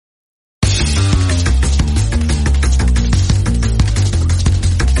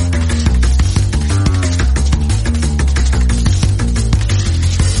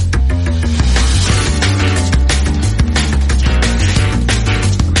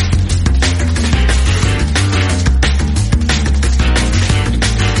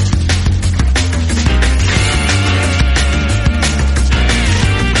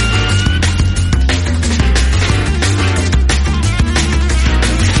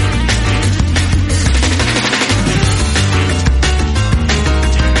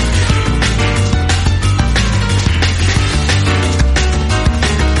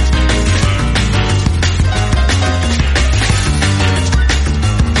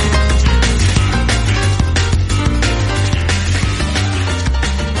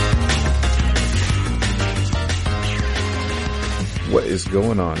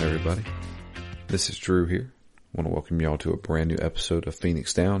going on, everybody? This is Drew here. I want to welcome y'all to a brand new episode of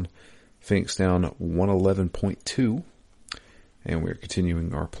Phoenix Down 111.2, and we're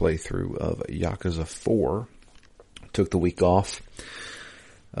continuing our playthrough of Yakuza 4. Took the week off,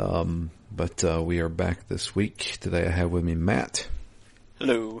 but we are back this week. Today I have with me Matt.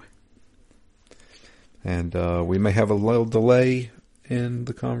 Hello. And we may have a little delay in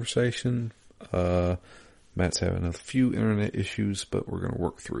the conversation. Matt's having a few internet issues, but we're going to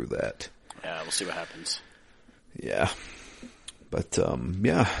work through that. Yeah, we'll see what happens. Yeah. But,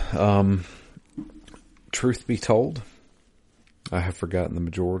 truth be told, I have forgotten the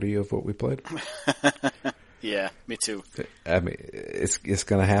majority of what we played. Yeah, me too. I mean, it's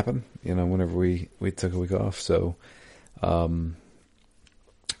going to happen, whenever we took a week off. So, but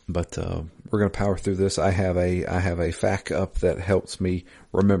we're going to power through this. I have a FAQ up that helps me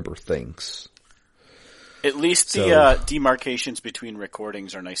remember things. At least the demarcations between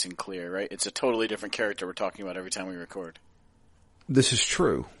recordings are nice and clear, right? It's a totally different character we're talking about every time we record. This is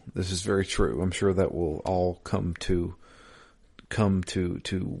true. This is very true. I'm sure that will all come to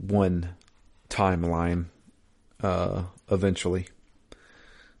one timeline eventually.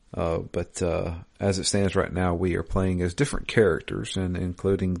 But as it stands right now, we are playing as different characters, and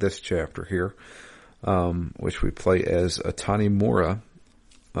including this chapter here, which we play as Tanimura,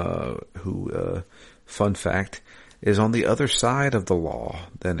 who, fun fact, is on the other side of the law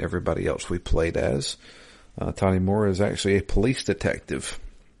than everybody else we played as. Tanimura is actually a police detective.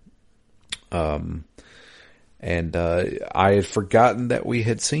 And I had forgotten that we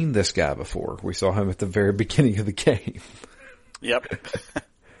had seen this guy before. We saw him at the very beginning of the game. Yep.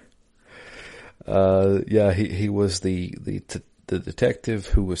 He was the detective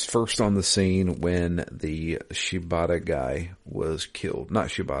who was first on the scene when the Shibata guy was killed. Not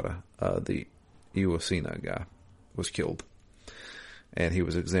Shibata, the Iwasina guy was killed. And he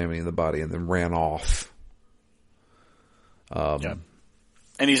was examining the body and then ran off. Yep.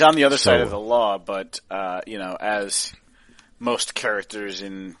 And he's on the other side of the law, but, as most characters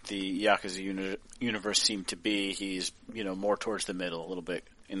in the Yakuza universe seem to be, he's, more towards the middle, a little bit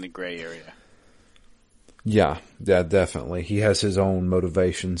in the gray area. Yeah, definitely. He has his own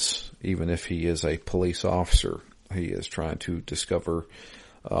motivations, even if he is a police officer. He is trying to discover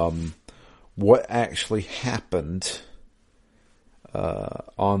what actually happened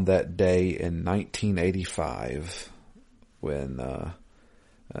on that day in 1985 when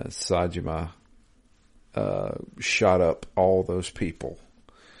Sajima shot up all those people.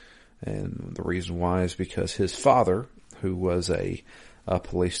 And the reason why is because his father, who was a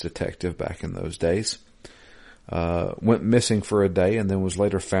police detective back in those days, went missing for a day and then was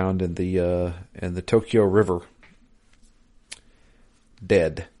later found in the Tokyo River,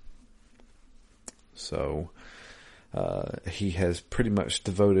 dead. So he has pretty much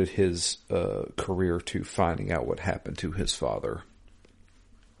devoted his career to finding out what happened to his father.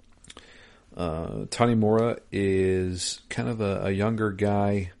 Tanimura is kind of a younger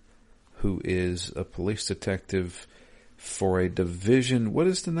guy who is a police detective for a division. What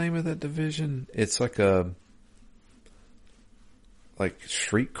is the name of that division? It's like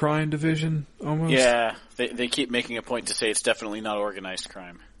street crime division almost. Yeah, they keep making a point to say it's definitely not organized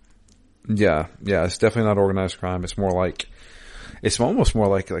crime. Yeah, it's definitely not organized crime. It's almost more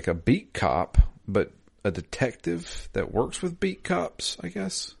like a beat cop, but a detective that works with beat cops, I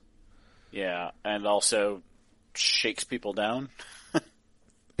guess. Yeah, and also shakes people down.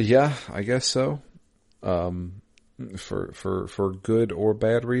 Yeah, I guess so. For good or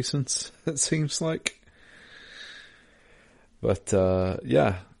bad reasons, it seems like. But so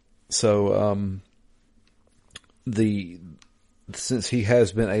since he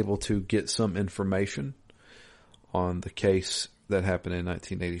has been able to get some information on the case that happened in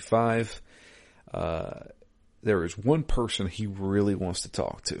 1985, there is one person he really wants to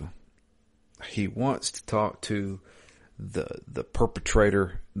talk to. He wants to talk to the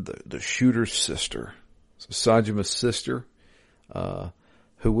perpetrator, the shooter's sister. So Sajima's sister,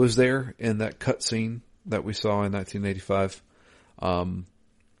 who was there in that cutscene that we saw in 1985.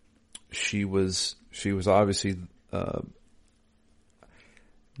 She was obviously,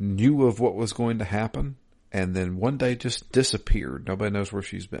 knew of what was going to happen, and then one day just disappeared. Nobody knows where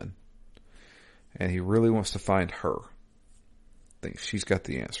she's been. And he really wants to find her. Thinks she's got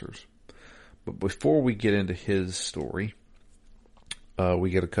the answers. But before we get into his story, we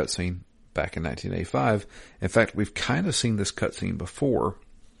get a cutscene back in 1985. In fact, we've kind of seen this cutscene before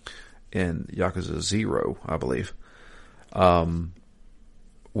in Yakuza 0, I believe. When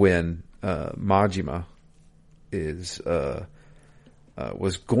Majima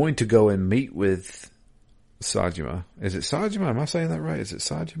was going to go and meet with Sajima. Is it Sajima? Am I saying that right? Is it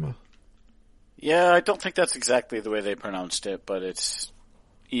Sajima? Yeah, I don't think that's exactly the way they pronounced it, but it's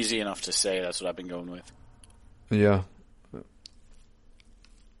easy enough to say. That's what I've been going with. Yeah.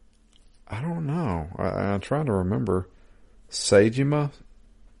 I don't know. I'm trying to remember. Sajima?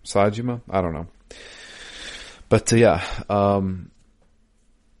 I don't know. But yeah,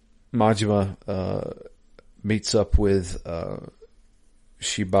 Majima meets up with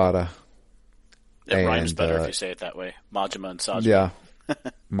Shibata. It rhymes better if you say it that way. Majima and Sajima. Yeah.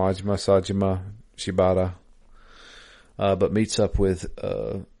 Majima, Sajima, Shibata. But meets up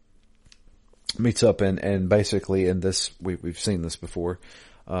and basically in this, we've seen this before,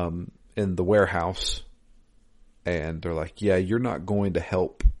 in the warehouse. And they're like, yeah, you're not going to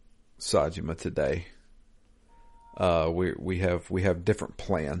help Sajima today. We have different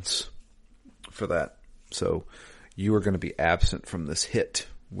plans for that. So you are going to be absent from this hit.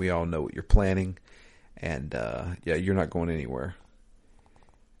 We all know what you're planning. And, yeah, you're not going anywhere.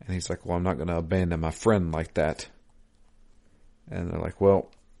 And he's like, well, I'm not going to abandon my friend like that. And they're like,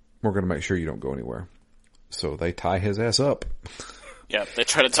 well, we're going to make sure you don't go anywhere. So they tie his ass up. Yeah, they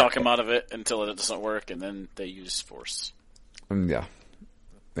try to talk him out of it until it doesn't work, and then they use force. Yeah.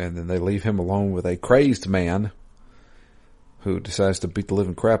 And then they leave him alone with a crazed man who decides to beat the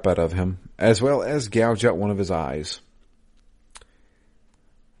living crap out of him, as well as gouge out one of his eyes.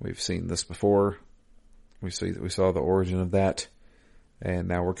 We've seen this before. We saw the origin of that, and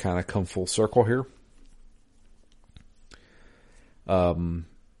now we're kind of come full circle here. But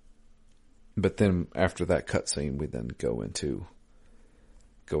then after that cutscene, we then go into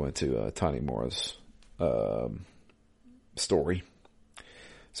Tanimura's story.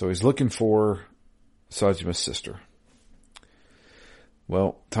 So he's looking for Sajima's sister.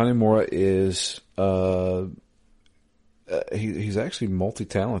 Well, Tanimura is he's actually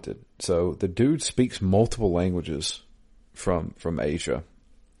multi-talented. So the dude speaks multiple languages from Asia.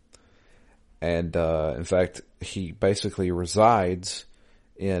 And in fact, he basically resides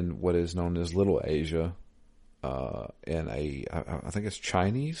in what is known as Little Asia, in I think it's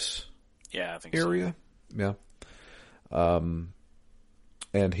Chinese. Yeah, I think area. So. Yeah.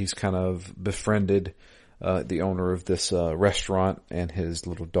 And he's kind of befriended the owner of this restaurant and his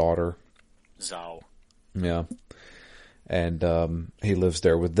little daughter. Zhao. Yeah. And he lives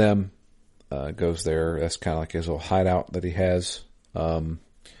there with them. Goes there. That's kind of like his little hideout that he has. But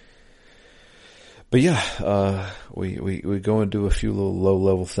yeah, we go and do a few little low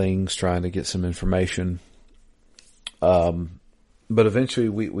level things trying to get some information. But eventually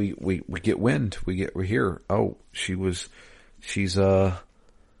we get wind. We hear, oh,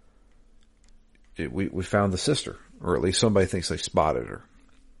 we found the sister, or at least somebody thinks they spotted her.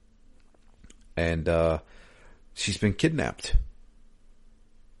 And, she's been kidnapped.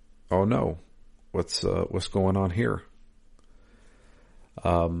 Oh no. What's going on here?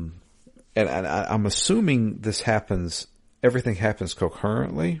 And I'm assuming everything happens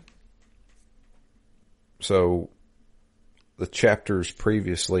concurrently. So the chapters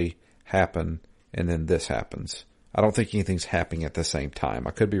previously happen and then this happens. I don't think anything's happening at the same time.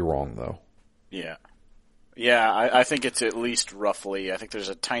 I could be wrong though. Yeah. Yeah, I think it's at least roughly. I think there's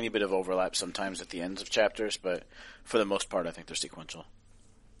a tiny bit of overlap sometimes at the ends of chapters, but for the most part, I think they're sequential.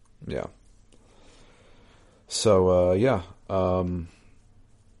 Yeah. So,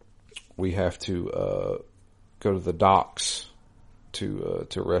 we have to go to the docks to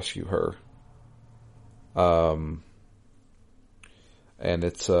rescue her. And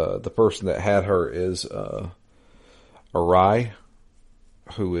it's the person that had her is Arai,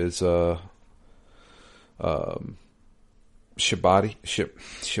 who is Shibata.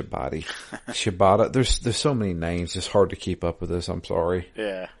 There's so many names. It's hard to keep up with this. I'm sorry.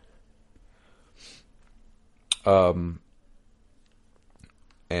 Yeah. And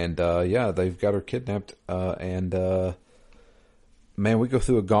they've got her kidnapped. Man, we go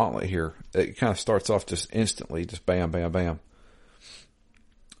through a gauntlet here. It kind of starts off just instantly, just bam, bam, bam.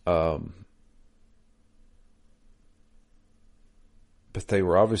 But they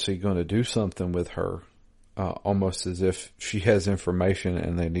were obviously going to do something with her. Almost as if she has information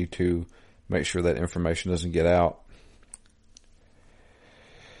and they need to make sure that information doesn't get out.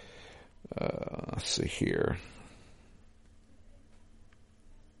 Let's see here.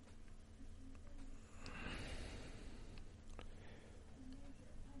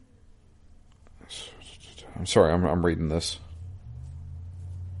 I'm sorry, I'm reading this.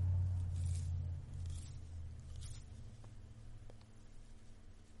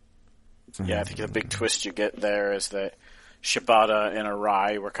 Yeah, I think the big twist you get there is that Shibata and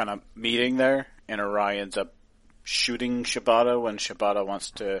Arai were kind of meeting there, and Arai ends up shooting Shibata when Shibata wants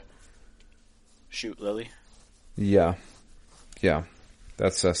to shoot Lily. Yeah. Yeah.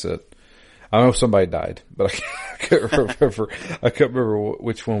 That's it. I know somebody died, but I can't remember. I can't remember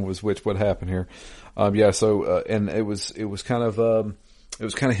which one was which. What happened here? Yeah. So, and it was kind of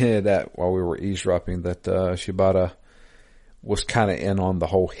hinted at while we were eavesdropping that Shibata was kind of in on the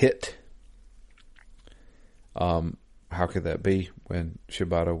whole hit. How could that be when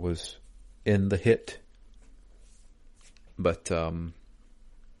Shibata was in the hit? But that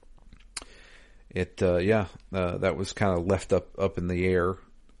was kind of left up in the air.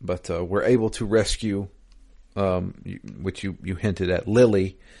 But we're able to rescue, which you hinted at,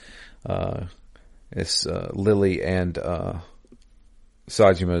 Lily. It's Lily and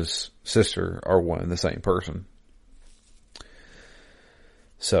Sajima's sister are one and the same person.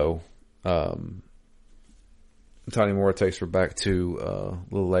 So Tanimura takes her back to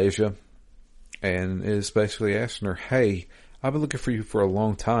Little Asia and is basically asking her, "Hey, I've been looking for you for a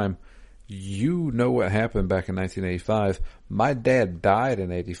long time. You know what happened back in 1985. My dad died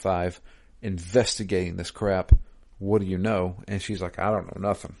in 85 investigating this crap. What do you know?" And she's like, "I don't know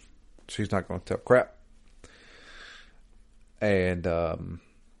nothing." She's not going to tell crap. And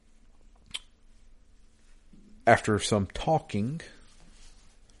after some talking,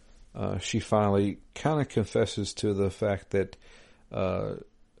 she finally kind of confesses to the fact that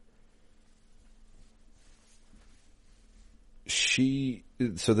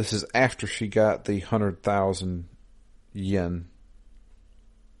so this is after she got the 100,000 yen.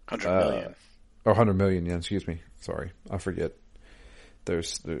 100 million. Or 100 million yen, excuse me. Sorry, I forget.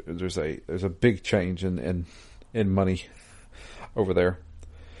 There's a big change in money over there.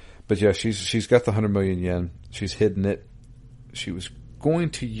 But yeah, she's got the 100 million yen. She's hidden it. She was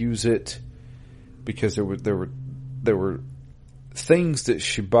going to use it because there were things that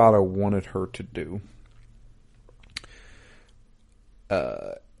Shibata wanted her to do.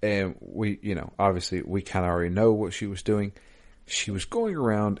 And we, obviously we kind of already know what she was doing. She was going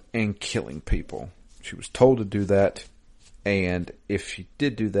around and killing people. She was told to do that. And if she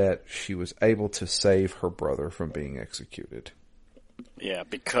did do that, she was able to save her brother from being executed. Yeah,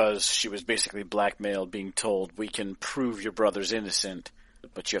 because she was basically blackmailed, being told, "We can prove your brother's innocent,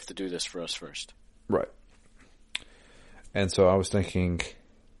 but you have to do this for us first." Right. And so I was thinking,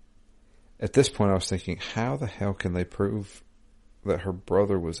 at this point I was thinking, how the hell can they prove that her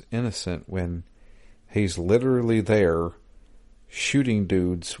brother was innocent when he's literally there shooting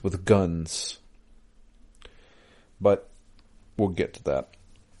dudes with guns? But we'll get to that.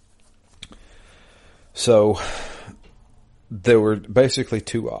 So there were basically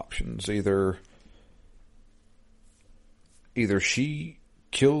two options. Either she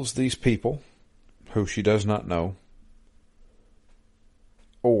kills these people who she does not know,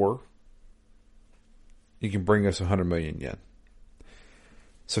 or you can bring us 100 million yen.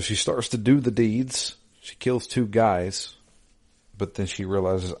 So she starts to do the deeds. She kills two guys, but then she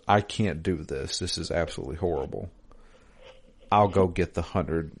realizes, I can't do this. This is absolutely horrible. I'll go get the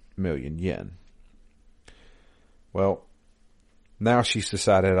 100 million yen. Well, now she's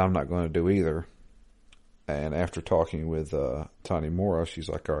decided I'm not going to do either. And after talking with Tanimura, she's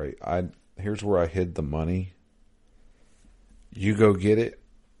like, all right, here's where I hid the money. You go get it,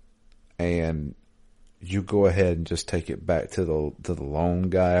 and you go ahead and just take it back to the loan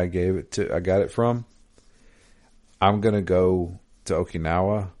guy I got it from. I'm going to go to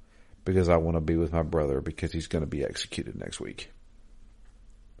Okinawa because I want to be with my brother because he's going to be executed next week.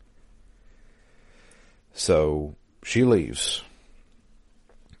 So she leaves.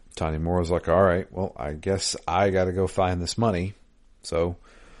 Tanimura's like, all right, well, I guess I got to go find this money. So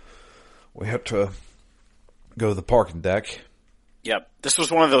we have to go to the parking deck. Yep. This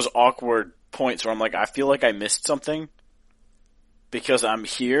was one of those awkward points where I'm like, I feel like I missed something because I'm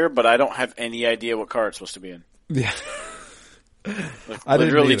here, but I don't have any idea what car it's supposed to be in. Yeah. Like,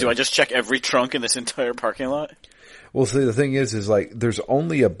 literally, do I just check every trunk in this entire parking lot? Well, see, the thing is like, there's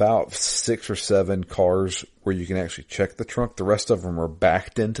only about 6 or 7 cars where you can actually check the trunk. The rest of them are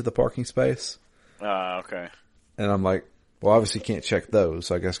backed into the parking space. Okay. And I'm like, well, obviously can't check those,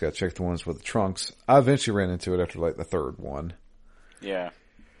 so I guess I gotta check the ones with the trunks. I eventually ran into it after like the third one. Yeah.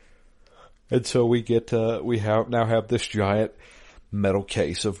 And so we now have this giant metal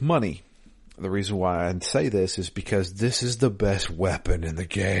case of money. The reason why I say this is because this is the best weapon in the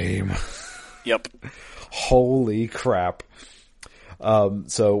game. Yep. Holy crap. And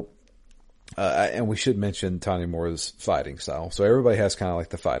we should mention Tanimura's fighting style. So everybody has kind of like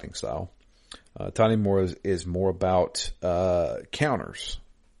the fighting style. Tanimura is more about counters.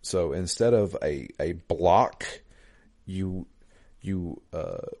 So instead of a block, when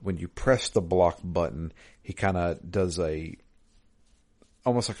you press the block button, he kind of does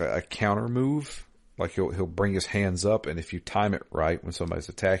almost like a counter move. Like he'll bring his hands up, and if you time it right when somebody's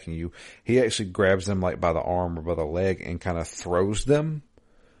attacking you, he actually grabs them like by the arm or by the leg and kind of throws them,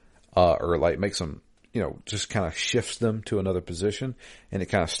 or like makes them, just kind of shifts them to another position, and it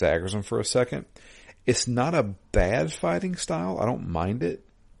kind of staggers them for a second. It's not a bad fighting style. I don't mind it.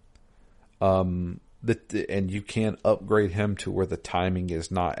 And you can upgrade him to where the timing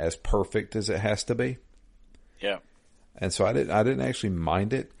is not as perfect as it has to be. Yeah. And so I didn't actually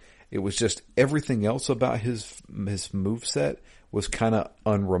mind it. It was just everything else about his moveset was kind of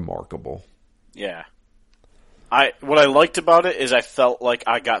unremarkable. Yeah. What I liked about it is I felt like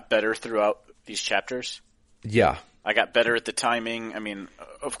I got better throughout these chapters. Yeah. I got better at the timing. I mean,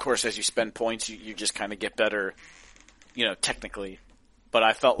 of course, as you spend points, you just kind of get better, technically. But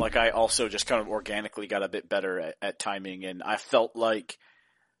I felt like I also just kind of organically got a bit better at timing, and I felt like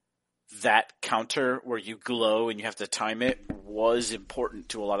that counter where you glow and you have to time it was important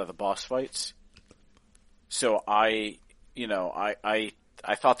to a lot of the boss fights. So I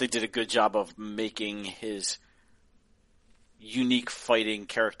thought they did a good job of making his unique fighting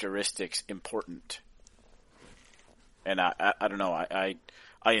characteristics important. And I don't know, I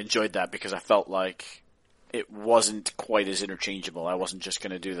enjoyed that because I felt like it wasn't quite as interchangeable. I wasn't just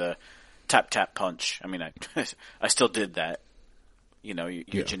going to do the tap tap punch. I mean, I still did that.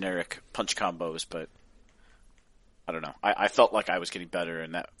 Your generic punch combos, but I don't know. I felt like I was getting better,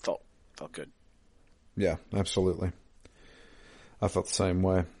 and that felt good. Yeah, absolutely. I felt the same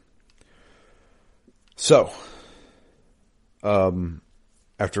way. So,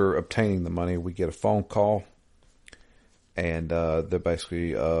 after obtaining the money, we get a phone call, and they're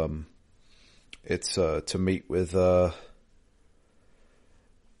basically it's to meet with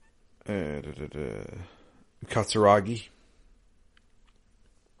Katsuragi.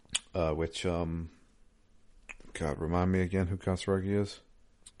 Which, God, remind me again who Katsuragi is?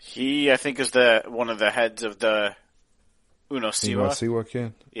 He, I think, is one of the heads of the Unosiwa. Unosiwa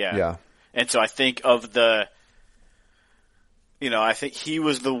kid? Yeah. And so I think I think he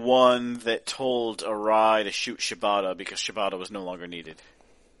was the one that told Arai to shoot Shibata because Shibata was no longer needed.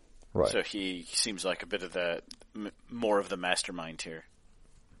 Right. So he seems like a bit of more of the mastermind here.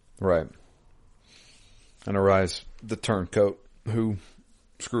 Right. And Arai's the turncoat who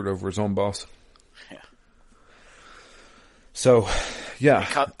screwed over his own boss. Yeah. So, yeah.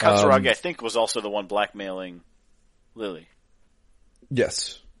 Katsuragi, I think, was also the one blackmailing Lily.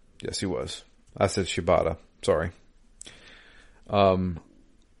 Yes. Yes, he was. I said Shibata. Sorry. But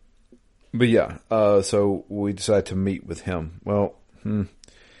yeah, so we decided to meet with him. Well,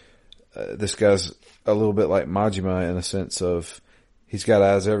 this guy's a little bit like Majima in a sense of he's got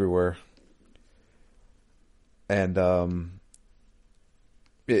eyes everywhere. And,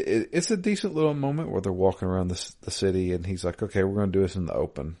 it's a decent little moment where they're walking around the city, and he's like, okay, we're going to do this in the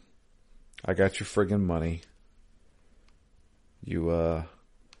open. I got your friggin' money. You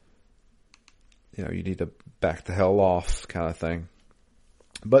need to back the hell off kind of thing.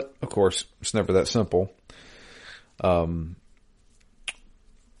 But, of course, it's never that simple. The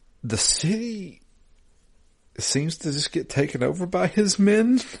city seems to just get taken over by his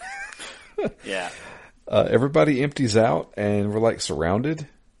men. Yeah. Everybody empties out, and we're, like, surrounded.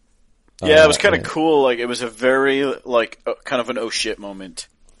 Yeah, it was kind of cool. Like, it was a very, kind of an oh shit moment.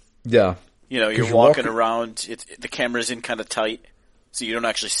 Yeah. You're walking around, the camera's in kind of tight, so you don't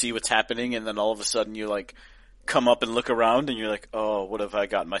actually see what's happening, and then all of a sudden you, come up and look around, and you're like, oh, what have I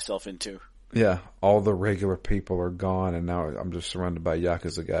gotten myself into? Yeah, all the regular people are gone, and now I'm just surrounded by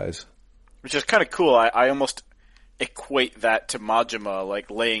Yakuza guys. Which is kind of cool. I almost equate that to Majima,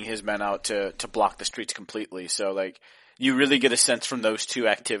 laying his men out to block the streets completely. So, you really get a sense from those two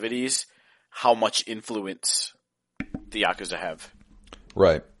activities how much influence the Yakuza have.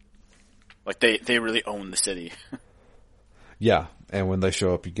 Right. They really own the city. Yeah, and when they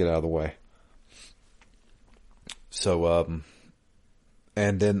show up, you get out of the way. So,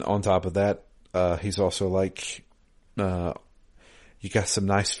 and then on top of that, he's also like, you got some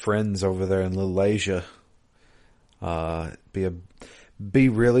nice friends over there in Little Asia. Be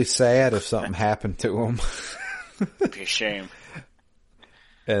really sad if something happened to them. Be a shame.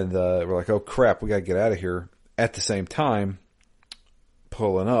 And we're like, oh crap, we gotta get out of here. At the same time,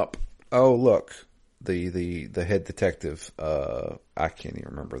 pulling up. Oh look, the head detective. I can't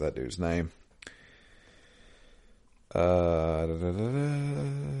even remember that dude's name.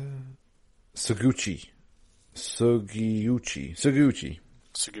 Sugiuchi. I'll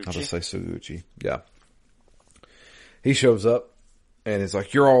just say Sugiuchi. Yeah. He shows up and is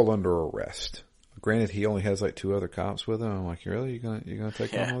like, "You're all under arrest." Granted, he only has 2 other cops with him. I'm like, "Really? You're gonna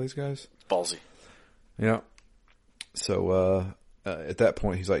take on all these guys?" Ballsy. Yeah. So at that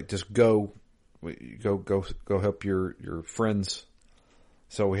point, he's like, "Just go, go help your friends.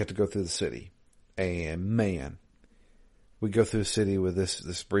 So we had to go through the city. And man, we go through the city with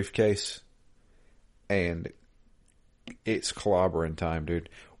this briefcase, and it's clobbering time, dude.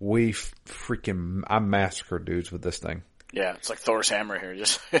 I massacred dudes with this thing. Yeah, it's like Thor's hammer here,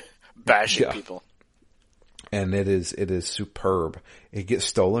 just bashing people. And it is superb. It gets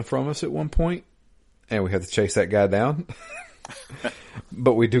stolen from us at one point, and we have to chase that guy down.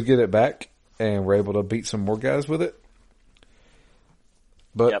 But we do get it back, and we're able to beat some more guys with it.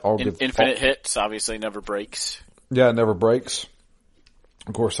 But all good. Infinite hits, obviously never breaks. Yeah, it never breaks.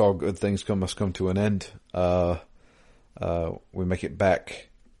 Of course, all good things must come to an end. We make it back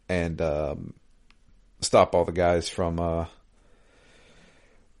and stop all the guys from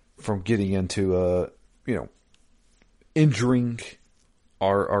getting into injuring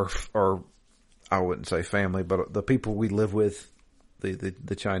our I wouldn't say family, but the people we live with,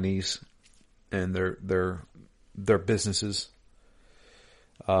 the Chinese and their businesses.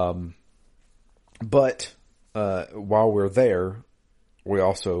 But while we're there, we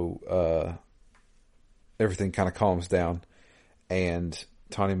also everything kind of calms down, and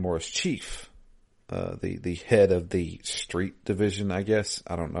Tawny Morris Chief, the head of the street division, I guess.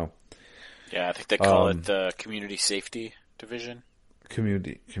 I don't know. Yeah, I think they call it the Community Safety Division.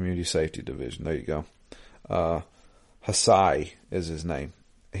 Community Safety Division. There you go. Hasai is his name.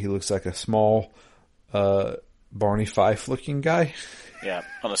 He looks like a small Barney Fife looking guy. Yeah,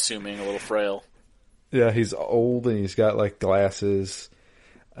 unassuming, a little frail. Yeah, he's old and he's got like glasses,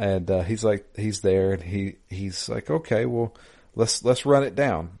 and he's there, and he's like, okay, well, let's run it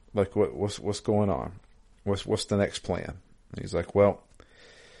down. Like, what's going on? What's the next plan? And he's like, well,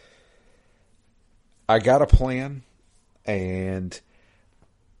 I got a plan, and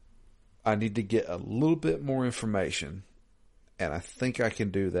I need to get a little bit more information, and I think I can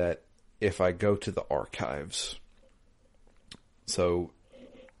do that if I go to the archives. So,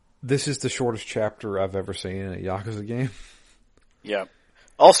 this is the shortest chapter I've ever seen in a Yakuza game. Yeah.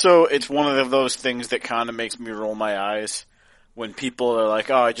 Also, it's one of those things that kind of makes me roll my eyes when people are like,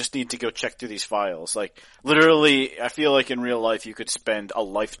 oh, I just need to go check through these files. Like, literally, I feel like in real life you could spend a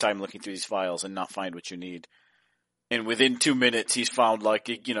lifetime looking through these files and not find what you need. And within 2 minutes, he's found, like,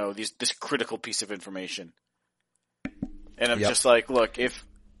 this critical piece of information. And I'm just like, look, if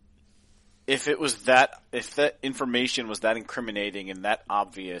that information was that incriminating and that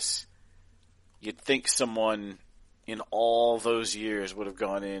obvious, you'd think someone in all those years would have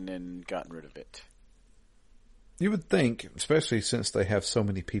gone in and gotten rid of it. You would think, especially since they have so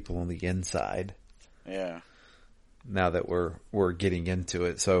many people on the inside. Yeah. Now that we're getting into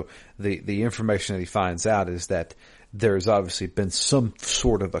it. So the information that he finds out is that there's obviously been some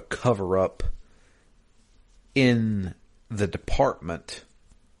sort of a cover-up in the department.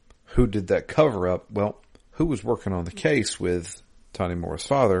 Who did that cover-up? Well, who was working on the case with Tawny Morris'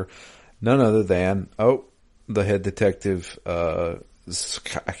 father? None other than, the head detective, I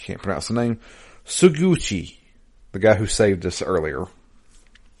can't pronounce the name, Suguchi, the guy who saved us earlier.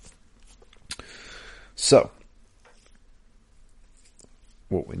 So,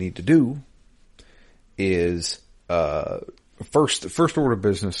 what we need to do is, first order of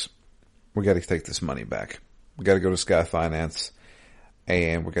business, we got to take this money back. We got to go to Sky Finance,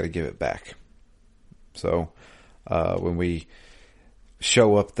 and we got to give it back. So, when we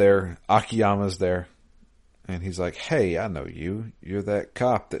show up there, Akiyama's there, and he's like, hey, I know you. You're that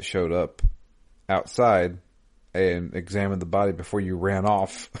cop that showed up outside and examined the body before you ran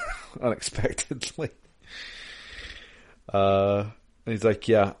off unexpectedly. He's like,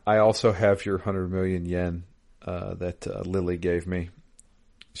 yeah, I also have your 100 million yen that Lily gave me.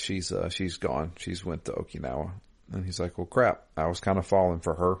 She's gone. She's went to Okinawa. And he's like, well, crap, I was kind of falling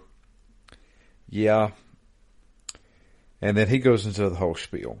for her. Yeah. And then he goes into the whole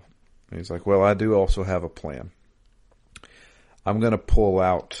spiel. And he's like, well, I do also have a plan. I'm going to pull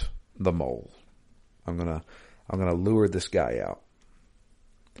out the mole. I'm going to lure this guy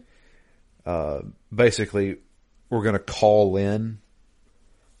out. Basically, we're going to call in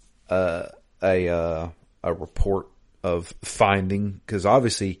a report of finding, because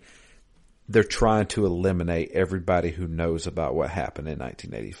obviously they're trying to eliminate everybody who knows about what happened in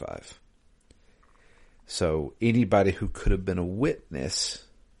 1985. So anybody who could have been a witness,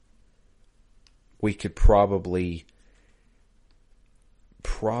 we could probably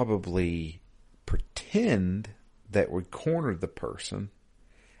pretend that we cornered the person,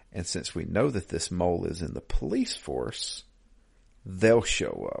 and since we know that this mole is in the police force, they'll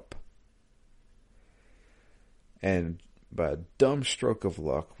show up. And by a dumb stroke of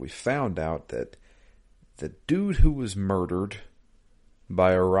luck, we found out that the dude who was murdered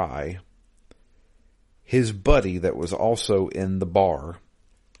by Arai his buddy that was also in the bar,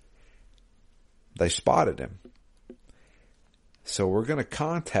 they spotted him. So we're going to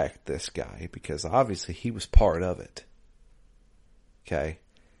contact this guy because obviously he was part of it. Okay.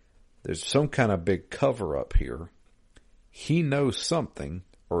 There's some kind of big cover up here. He knows something,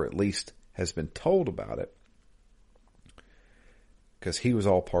 or at least has been told about it, because he was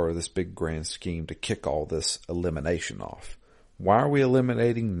all part of this big grand scheme to kick all this elimination off. Why are we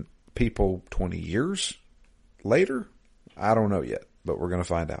eliminating people 20 years later? I don't know yet, but we're going to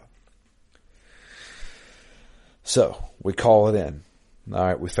find out. So we call it in. All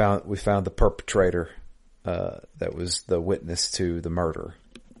right, we found the perpetrator that was the witness to the murder.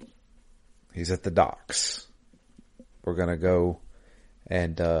 He's at the docks. We're going to go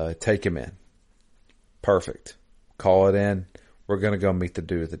and take him in. Perfect. Call it in. We're going to go meet the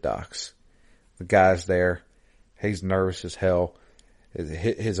dude at the docks. The guy's there. He's nervous as hell.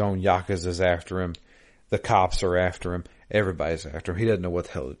 His own Yakuza's after him. The cops are after him. Everybody's after him. He doesn't know what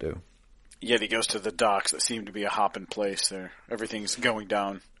the hell to do. Yet he goes to the docks that seem to be a hopping place there. Everything's going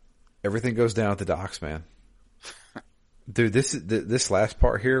down. Everything goes down at the docks, man. Dude, this last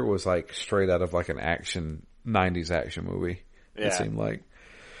part here was like straight out of like an 90s action movie. Yeah. It seemed like.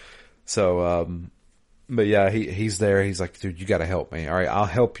 So, but yeah, he's there. He's like, dude, you gotta help me. All right, I'll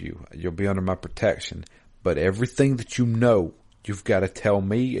help you. You'll be under my protection. But everything that you know, you've got to tell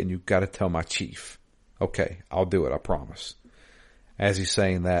me and you've got to tell my chief. Okay, I'll do it. I promise. As he's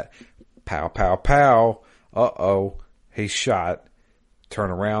saying that, pow, pow, pow. Uh-oh. He's shot.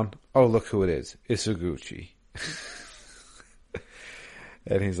 Turn around. Oh, look who it is. It's Iguchi.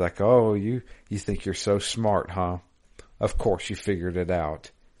 And he's like, oh, you think you're so smart, huh? Of course you figured it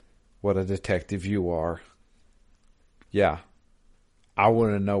out. What a detective you are. Yeah. I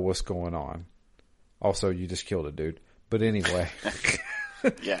want to know what's going on. Also, you just killed a dude. But anyway.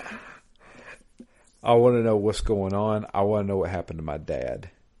 Yeah. I want to know what's going on. I want to know what happened to my dad.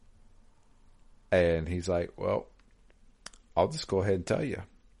 And he's like, well, I'll just go ahead and tell you.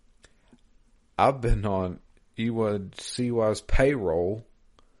 I've been on CY's payroll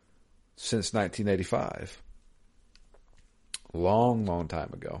since 1985. Long, long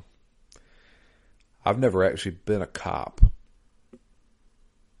time ago. I've never actually been a cop.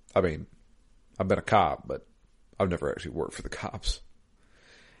 I mean, I've been a cop, but I've never actually worked for the cops.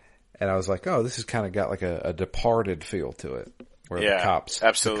 And I was like, oh, this has kind of got like a Departed feel to it. Where the cops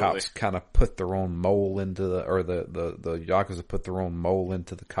kind of put their own mole into the Yakuza put their own mole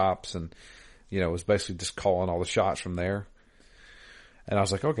into the cops, and, it was basically just calling all the shots from there. And I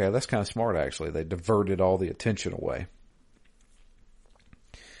was like, okay, that's kind of smart, actually. They diverted all the attention away.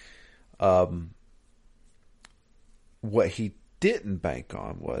 What he didn't bank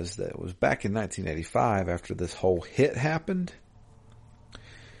on was that it was back in 1985 after this whole hit happened.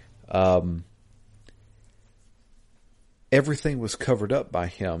 Everything was covered up by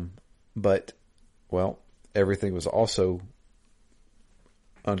him, but, well, everything was also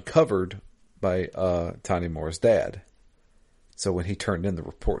uncovered by Tanimura's dad. So when he turned in the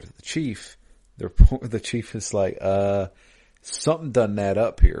report to the chief, the chief is like, something done that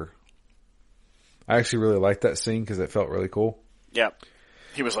up here. I actually really liked that scene because it felt really cool. Yeah.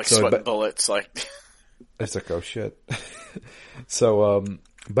 He was like sweating bullets. It's like, oh shit. So,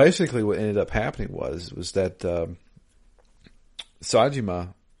 basically what ended up happening was that,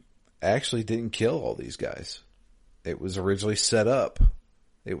 Sajima actually didn't kill all these guys. It was originally set up.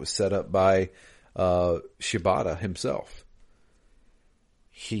 It was set up by, Shibata himself.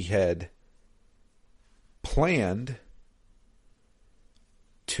 He had planned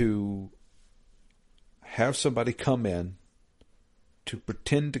to have somebody come in to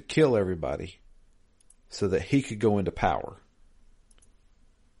pretend to kill everybody so that he could go into power.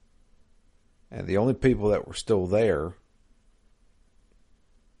 And the only people that were still there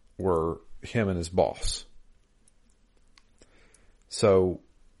were him and his boss. So,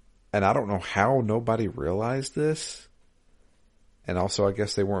 and I don't know how nobody realized this. And also, I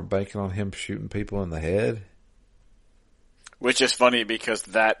guess they weren't banking on him shooting people in the head. Which is funny because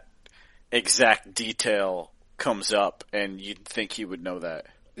that exact detail comes up and you'd think he would know that.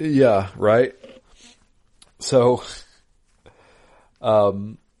 Yeah, right? So,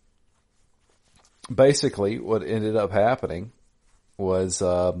 basically what ended up happening was,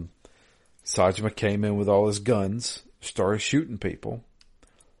 Sajima came in with all his guns, started shooting people.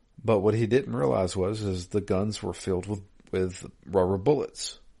 But what he didn't realize is the guns were filled with rubber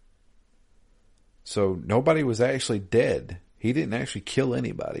bullets. So nobody was actually dead. He didn't actually kill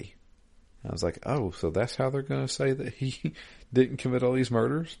anybody. I was like, oh, so that's how they're going to say that he didn't commit all these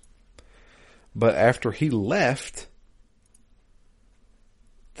murders? But after he left,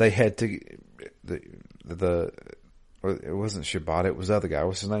 they had to, it wasn't Shibata, it was the other guy.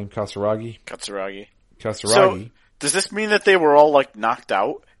 What's his name? Katsuragi? Katsuragi. Katsuragi. So, does this mean that they were all, like, knocked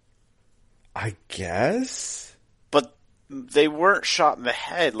out? I guess. But they weren't shot in the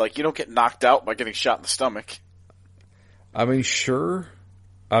head. Like, you don't get knocked out by getting shot in the stomach. I mean, sure.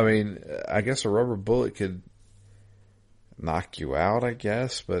 I mean, I guess a rubber bullet could knock you out, I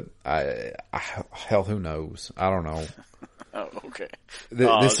guess, but hell, who knows? I don't know. Oh, okay.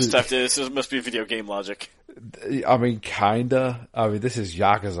 This must be video game logic. I mean, kinda. I mean, this is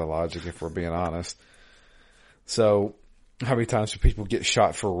Yakuza logic, if we're being honest. So, how many times do people get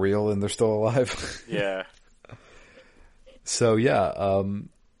shot for real and they're still alive? Yeah. So, yeah.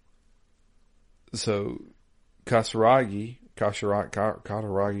 So, Katsuragi,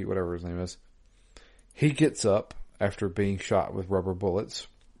 whatever his name is, he gets up after being shot with rubber bullets,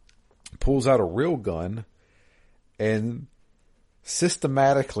 pulls out a real gun, and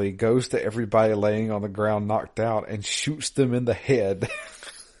systematically goes to everybody laying on the ground knocked out and shoots them in the head.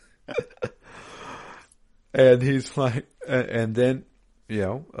 And he's like, and then,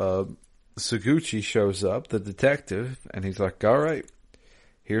 Suguchi shows up, the detective, and he's like, all right,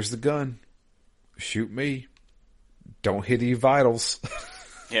 here's the gun. Shoot me. Don't hit any vitals.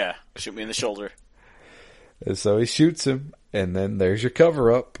 Yeah, shoot me in the shoulder. And so he shoots him, and then there's your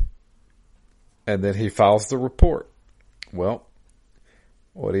cover-up. And then he files the report. Well,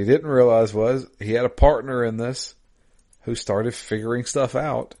 what he didn't realize was he had a partner in this who started figuring stuff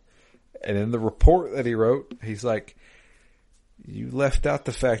out. And in the report that he wrote, he's like, you left out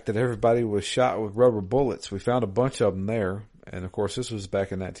the fact that everybody was shot with rubber bullets. We found a bunch of them there. And of course, this was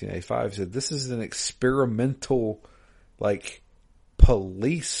back in 1985. He said, this is an experimental,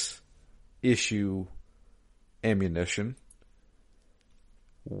 police issue ammunition.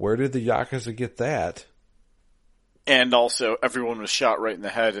 Where did the Yakuza get that? And also, everyone was shot right in the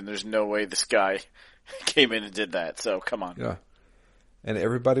head, and there's no way this guy came in and did that, so come on. Yeah. And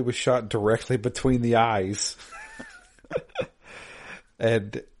everybody was shot directly between the eyes.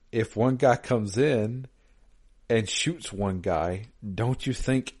 And if one guy comes in and shoots one guy, don't you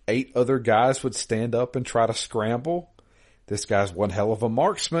think 8 other guys would stand up and try to scramble? This guy's one hell of a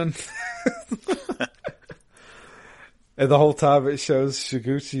marksman. And the whole time it shows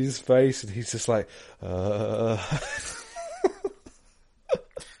Shiguchi's face, and he's just like,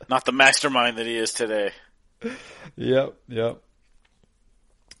 Not the mastermind that he is today. Yep.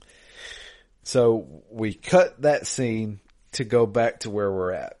 So we cut that scene to go back to where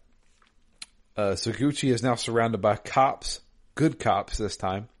we're at. Suguchi is now surrounded by cops, good cops this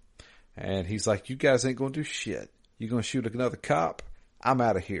time. And he's like, you guys ain't going to do shit. You're going to shoot another cop? I'm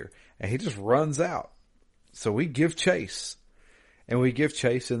out of here. And he just runs out. So we give chase. And we give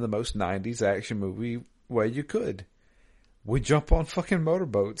chase in the most 90s action movie way you could. We jump on fucking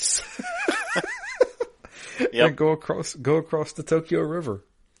motorboats. Yep. And go across the Tokyo River.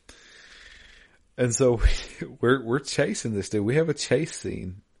 And so we're chasing this dude. We have a chase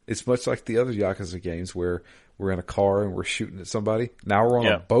scene. It's much like the other Yakuza games where we're in a car and we're shooting at somebody. Now we're on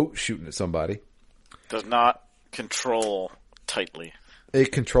a boat shooting at somebody. Does not control tightly.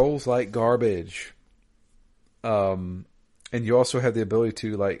 It controls like garbage. And you also have the ability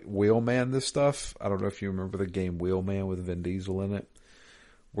to wheelman this stuff. I don't know if you remember the game Wheelman with Vin Diesel in it,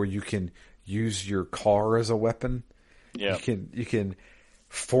 where you can use your car as a weapon. Yeah. You can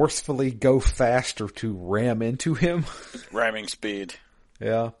forcefully go faster to ram into him. Ramming speed.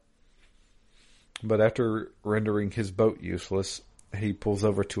 Yeah. But after rendering his boat useless, he pulls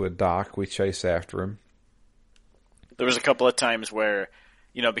over to a dock. We chase after him. There was a couple of times where,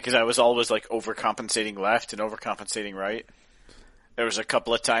 because I was always overcompensating left and overcompensating right. There was a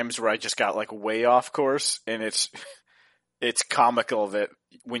couple of times where I just got way off course, and it's comical that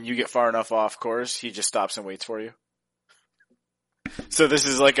when you get far enough off course, he just stops and waits for you. So this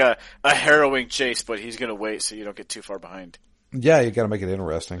is like a harrowing chase, but he's going to wait so you don't get too far behind. Yeah, you got to make it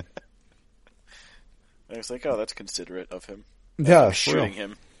interesting. I was like, oh, that's considerate of him. Yeah, shooting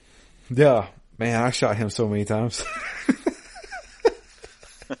him. Yeah, man, I shot him so many times.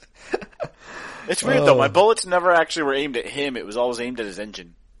 It's weird though. My bullets never actually were aimed at him. It was always aimed at his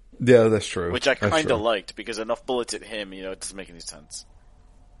engine. Yeah, that's true. Which I kind of liked because enough bullets at him, it doesn't make any sense.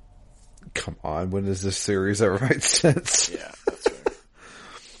 Come on, when does this series ever make sense? Yeah, that's right.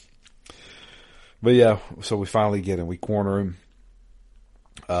 But yeah, so we finally get him. We corner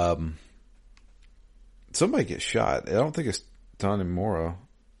him. Somebody gets shot. I don't think it's Tanemura.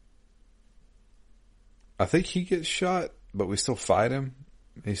 I think he gets shot, but we still fight him.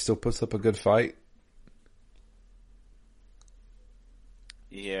 He still puts up a good fight.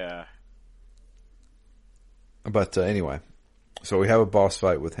 Yeah. But anyway, so we have a boss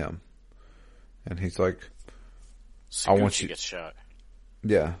fight with him. And he's like, Saguchi I want you... gets shot.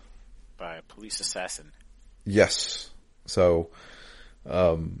 Yeah. By a police assassin. Yes. So,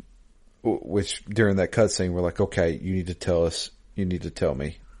 which during that cutscene, we're like, okay, you need to tell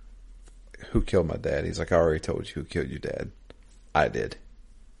me who killed my dad. He's like, I already told you who killed your dad. I did.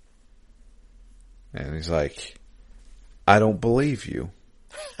 And he's like, I don't believe you.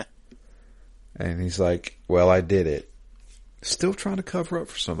 And he's like, well, I did it. Still trying to cover up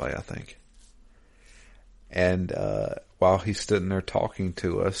for somebody, I think. And while he's sitting there talking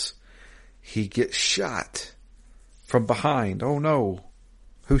to us, he gets shot from behind. Oh no.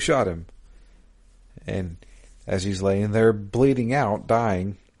 Who shot him? And as he's laying there bleeding out,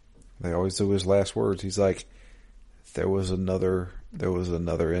 dying, they always do his last words. He's like, there was another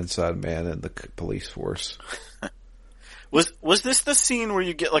inside man in the police force. Was this the scene where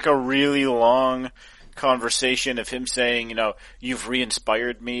you get like a really long conversation of him saying, you know, you've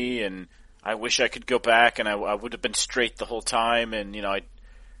re-inspired me and I wish I could go back and I would have been straight the whole time and, you know,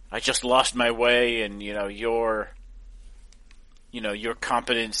 I just lost my way and, you know, your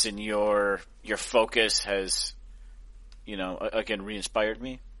competence and your focus has, you know, again, re-inspired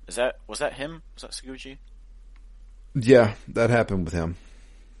me? Was that him? Was that Saguchi? Yeah, that happened with him.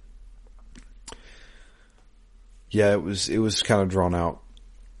 Yeah, it was kind of drawn out.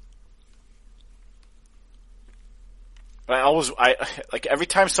 I like every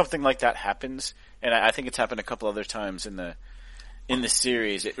time something like that happens, and I think it's happened a couple other times in the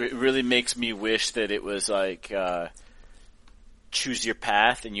series. It really makes me wish that it was like choose your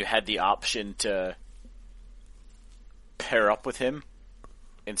path, and you had the option to pair up with him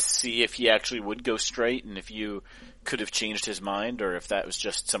and see if he actually would go straight, and if you could have changed his mind, or if that was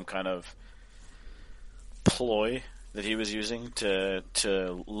just some kind of ploy that he was using to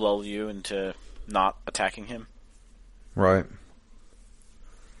lull you into not attacking him. Right.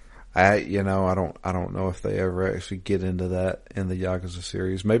 I don't know if they ever actually get into that in the Yakuza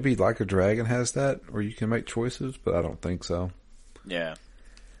series. Maybe Like a Dragon has that, where you can make choices, but I don't think so. Yeah.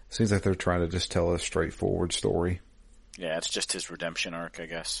 Seems like they're trying to just tell a straightforward story. Yeah, it's just his redemption arc, I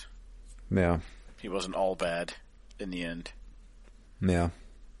guess. Yeah. He wasn't all bad in the end. Yeah.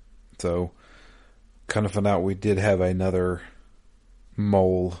 So, kind of found out we did have another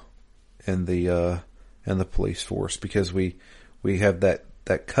mole in the police force, because we have that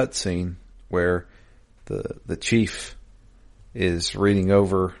cutscene where the chief is reading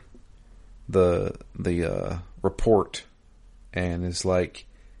over the report and is like,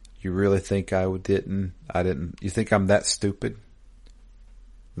 you really think I didn't, you think I'm that stupid?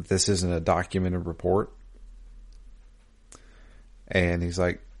 That this isn't a documented report? And he's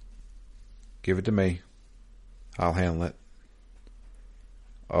like, give it to me. I'll handle it.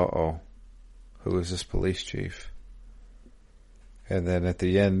 Uh-oh. Who is this police chief? And then at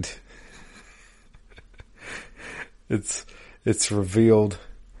the end, it's revealed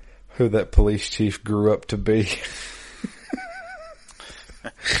who that police chief grew up to be.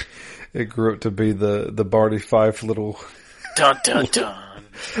 It grew up to be the Barty Fife little dun dun dun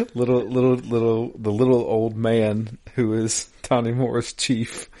little old man who is Tanimura's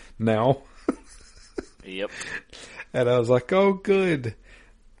chief now. Yep. And I was like, oh, good.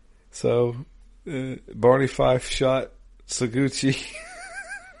 So Barty Fife shot Saguchi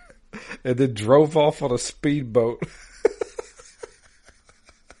and then drove off on a speedboat.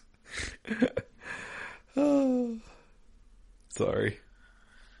 Oh, sorry.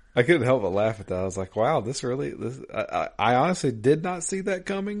 I couldn't help but laugh at that. I was like, wow, I honestly did not see that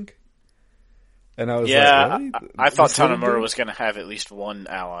coming. And I was like, really? I thought Tanimura was going to have at least one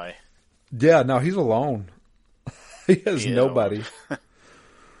ally. Yeah, no, he's alone. He has nobody.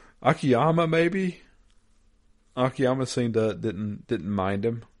 Akiyama, maybe? Akiyama seemed to didn't mind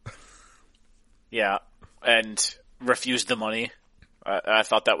him. Yeah, and refused the money. I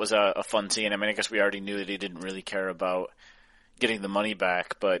thought that was a fun scene. I mean, I guess we already knew that he didn't really care about getting the money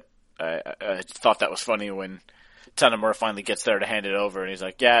back, but I thought that was funny when Tanimura finally gets there to hand it over, and he's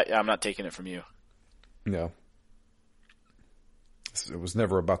like, yeah, I'm not taking it from you. Yeah. It was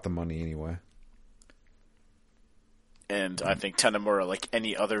never about the money anyway. And I think Tanimura, like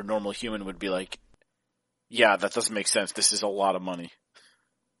any other normal human, would be like, yeah, that doesn't make sense. This is a lot of money.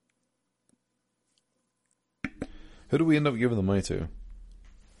 Who do we end up giving the money to?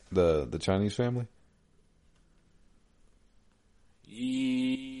 The Chinese family?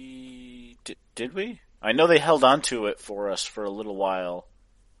 Did we? I know they held on to it for us for a little while,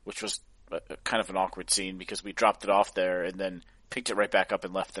 which was kind of an awkward scene because we dropped it off there and then picked it right back up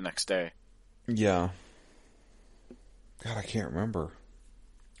and left the next day. Yeah. God, I can't remember.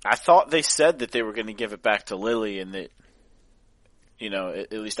 I thought they said that they were going to give it back to Lily and that,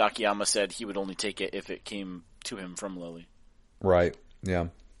 at least Akiyama said he would only take it if it came to him from Lily. Right. Yeah.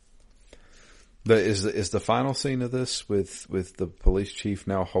 But is the final scene of this with the police chief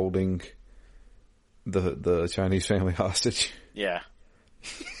now holding the Chinese family hostage? Yeah.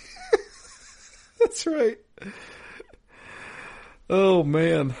 That's right. Oh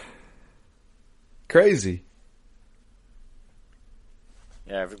man. Crazy.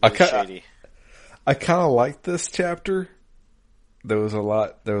 Yeah, everybody's shady. I kind of liked this chapter. There was a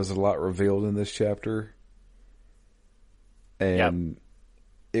lot revealed in this chapter. And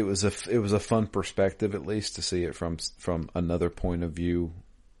it was a fun perspective, at least, to see it from another point of view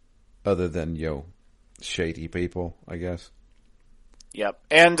other than, shady people, I guess. Yep.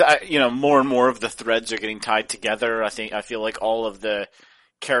 And more and more of the threads are getting tied together. I feel like all of the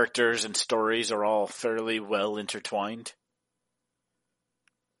characters and stories are all fairly well intertwined.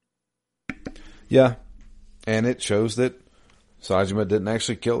 Yeah. And it shows that Sajima didn't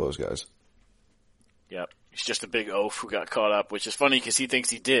actually kill those guys. Yep. He's just a big oaf who got caught up, which is funny because he thinks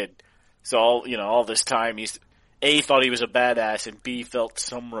he did. So all this time he's A, thought he was a badass, and B, felt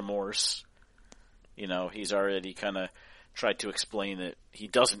some remorse. He's already kind of tried to explain that he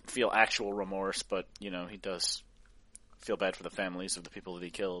doesn't feel actual remorse, but, he does feel bad for the families of the people that he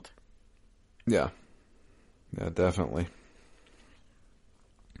killed. Yeah. Yeah, definitely.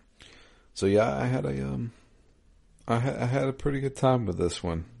 So yeah, I had a pretty good time with this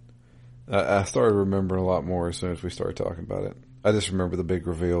one. I started remembering a lot more as soon as we started talking about it. I just remember the big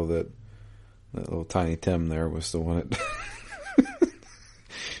reveal that little Tiny Tim there was the one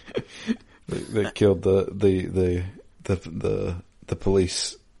that killed the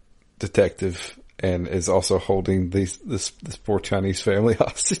police detective and is also holding this poor Chinese family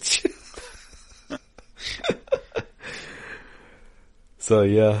hostage. So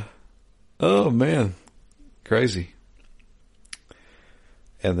yeah. Oh man. Crazy.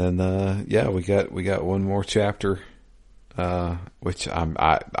 And then, we got one more chapter, which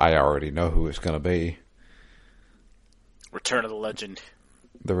I already know who it's going to be. Return of the Legend.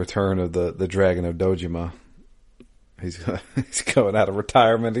 The return of the Dragon of Dojima. He's coming out of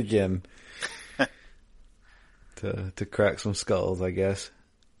retirement again to crack some skulls, I guess.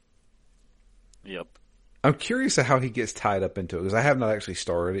 Yep. I'm curious of how he gets tied up into it, because I have not actually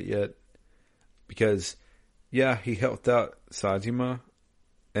started it yet. Because, yeah, he helped out Sajima.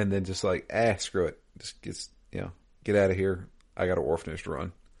 And then just like, screw it. Just get out of here. I got an orphanage to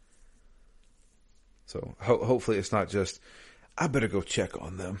run. So hopefully it's not just, I better go check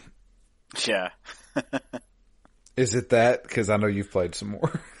on them. Yeah. Is it that? Because I know you've played some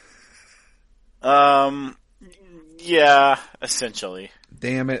more. Yeah, essentially.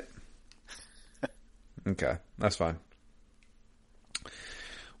 Damn it. Okay, that's fine.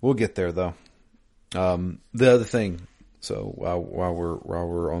 We'll get there though. The other thing. So while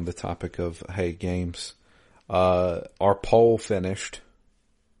we're on the topic of games, our poll finished.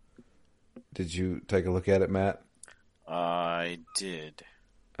 Did you take a look at it, Matt? I did.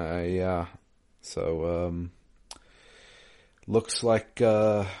 Yeah. So looks like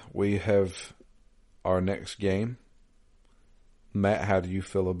we have our next game. Matt, how do you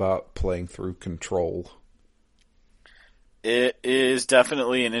feel about playing through Control? It is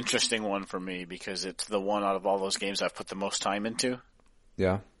definitely an interesting one for me because it's the one out of all those games I've put the most time into.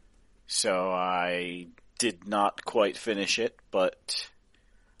 Yeah. So I did not quite finish it, but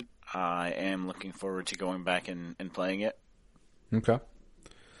I am looking forward to going back and playing it. Okay.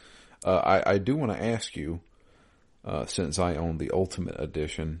 I do want to ask you, since I own the Ultimate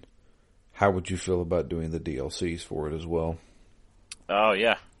Edition, how would you feel about doing the DLCs for it as well? Oh,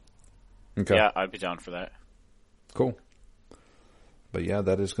 yeah. Okay. Yeah, I'd be down for that. Cool. But yeah,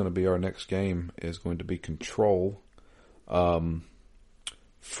 that is going to be our next game, is going to be Control. From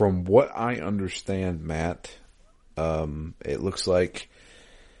what I understand, Matt, it looks like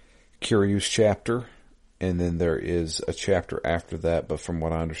Kiryu's chapter, and then there is a chapter after that, but from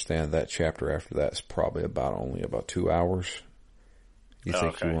what I understand, that chapter after that is probably only about 2 hours. You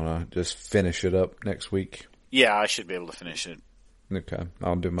think you want to just finish it up next week? Yeah, I should be able to finish it. Okay,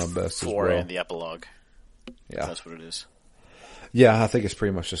 I'll do my best as well. And the epilogue. Yeah. That's what it is. Yeah, I think it's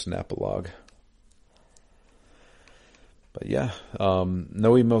pretty much just an epilogue. But yeah,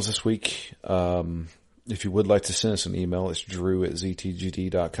 no emails this week. If you would like to send us an email, it's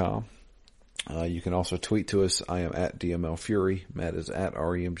drew@ztgd.com. You can also tweet to us. I am at DMLFury. Matt is at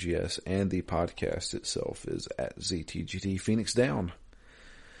REMGS. And the podcast itself is at ZTGT Phoenix Down.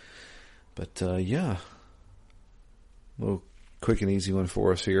 But yeah, a little quick and easy one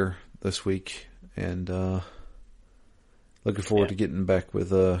for us here this week. And looking forward to getting back with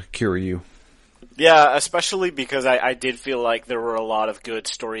Kiryu. Yeah, especially because I did feel like there were a lot of good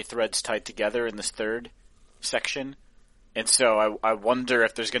story threads tied together in this third section. And so I wonder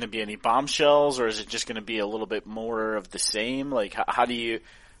if there's going to be any bombshells, or is it just going to be a little bit more of the same? Like, how do you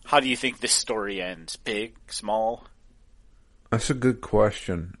think this story ends? Big, small? That's a good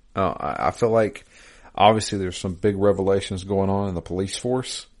question. I feel like obviously there's some big revelations going on in the police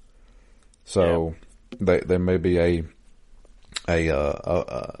force, so there may be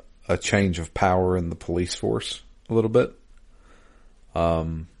a change of power in the police force a little bit.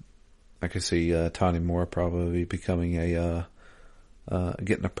 I could see Tony Moore probably becoming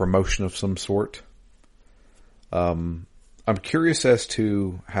getting a promotion of some sort. I'm curious as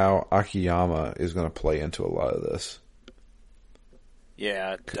to how Akiyama is going to play into a lot of this.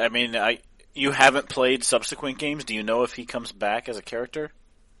 Yeah, I mean, you haven't played subsequent games. Do you know if he comes back as a character?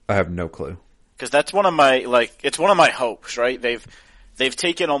 I have no clue. Because that's one of my it's one of my hopes, right? They've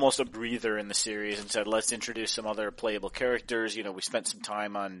taken almost a breather in the series and said, let's introduce some other playable characters. You know, we spent some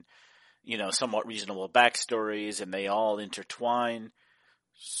time on, you know, somewhat reasonable backstories, and they all intertwine.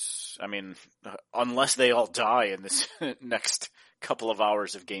 I mean, unless they all die in this next couple of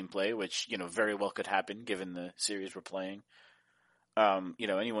hours of gameplay, which, you know, very well could happen given the series we're playing. You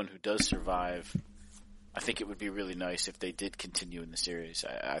know, anyone who does survive, I think it would be really nice if they did continue in the series.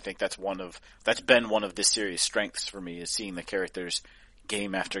 I think that's been one of this series' strengths for me, is seeing the characters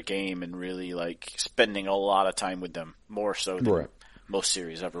game after game and really like spending a lot of time with them, more so than most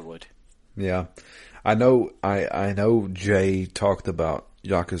series ever would. Yeah. I know Jay talked about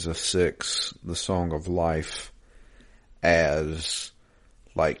Yakuza 6, the Song of Life, as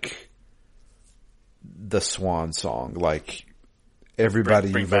like the swan song. Like everybody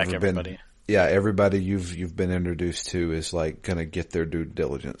you've ever been, everybody you've been introduced to is like gonna get their due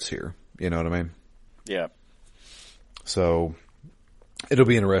diligence here. You know what I mean? Yeah. So it'll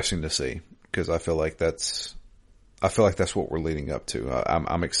be interesting to see, because I feel like that's what we're leading up to.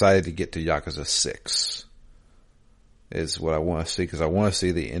 I'm excited to get to Yakuza 6 is what I want to see, because I want to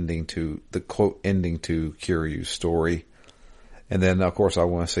see the ending to Kiryu's story. And then of course I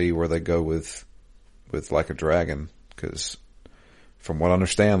want to see where they go with Like a Dragon, because from what I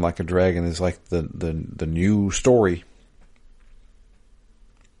understand, Like a Dragon is like the new story.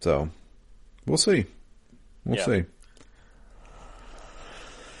 So we'll see. We'll see.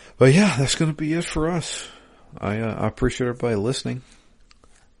 But yeah, that's going to be it for us. I appreciate everybody listening.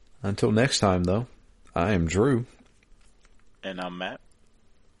 Until next time, though, I am Drew. And I'm Matt.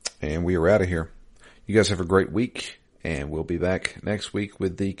 And we are out of here. You guys have a great week, and we'll be back next week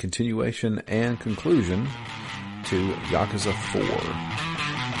with the continuation and conclusion to Yakuza 4.